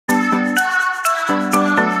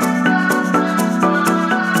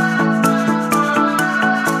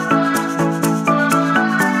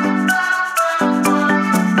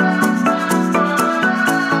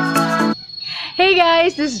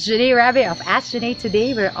guys, this is Janae Rabbit of Ask Janae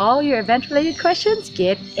Today, where all your event-related questions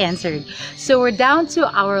get answered. So we're down to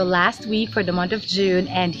our last week for the month of June,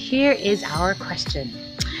 and here is our question.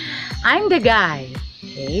 I'm the guy.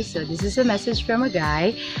 Okay, so this is a message from a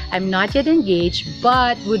guy. I'm not yet engaged,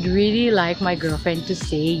 but would really like my girlfriend to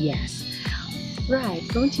say yes. Right,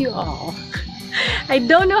 don't you all? I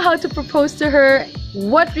don't know how to propose to her.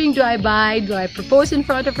 What ring do I buy? Do I propose in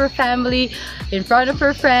front of her family, in front of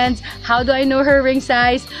her friends? How do I know her ring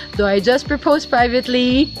size? Do I just propose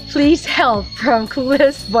privately? Please help, from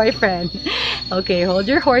Clueless Boyfriend. Okay, hold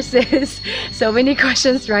your horses. So many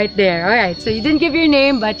questions right there. Alright, so you didn't give your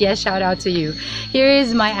name, but yes, shout out to you. Here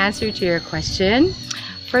is my answer to your question.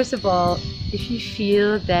 First of all, if you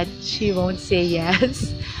feel that she won't say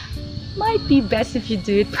yes, might be best if you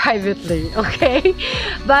do it privately, okay?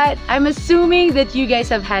 But I'm assuming that you guys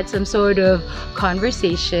have had some sort of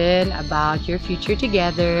conversation about your future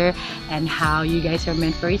together and how you guys are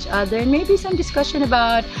meant for each other, and maybe some discussion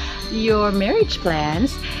about your marriage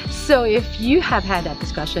plans. So if you have had that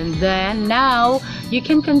discussion, then now you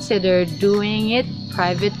can consider doing it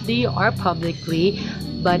privately or publicly,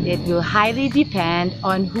 but it will highly depend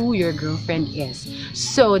on who your girlfriend is.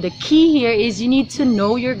 So the key here is you need to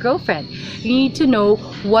know your girlfriend. You need to know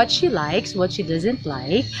what she likes, what she doesn't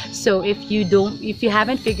like. So if you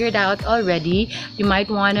haven't figured out already, you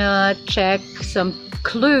might want to check some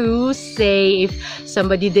clues. Say if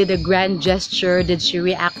somebody did a grand gesture, did she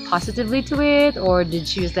react positively to it, or did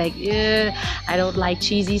she was like, I don't like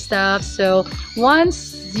cheesy stuff. So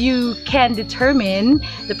once you can determine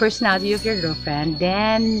the personality of your girlfriend,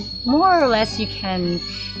 then more or less you can,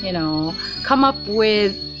 come up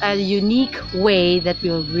with a unique way that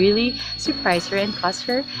will really surprise her and cause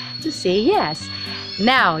her to say yes.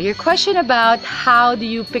 Now, your question about how do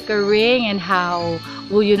you pick a ring and how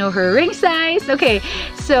will you know her ring size? Okay,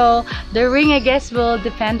 so the ring, I guess, will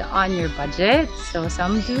depend on your budget. So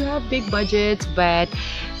some do have big budgets, but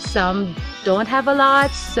some don't have a lot,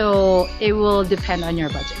 so it will depend on your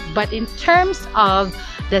budget. But in terms of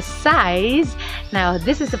the size, now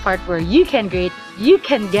this is the part where you can get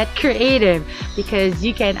creative, because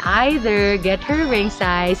you can either get her ring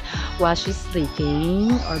size while she's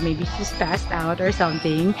sleeping, or maybe she's passed out or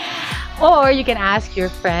something, or you can ask your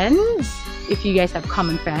friends if you guys have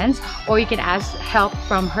common friends, or you can ask help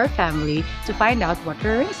from her family to find out what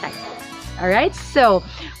her ring size is. Alright, so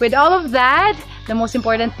with all of that, the most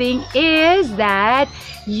important thing is that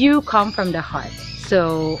you come from the heart.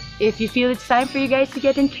 So if you feel it's time for you guys to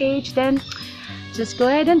get engaged, then just go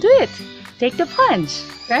ahead and do it. Take the plunge,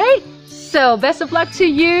 right? So best of luck to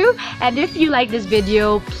you. And if you like this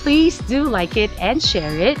video, please do like it and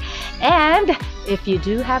share it. And if you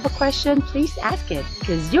do have a question, please ask it,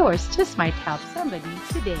 because yours just might help somebody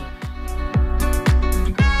today.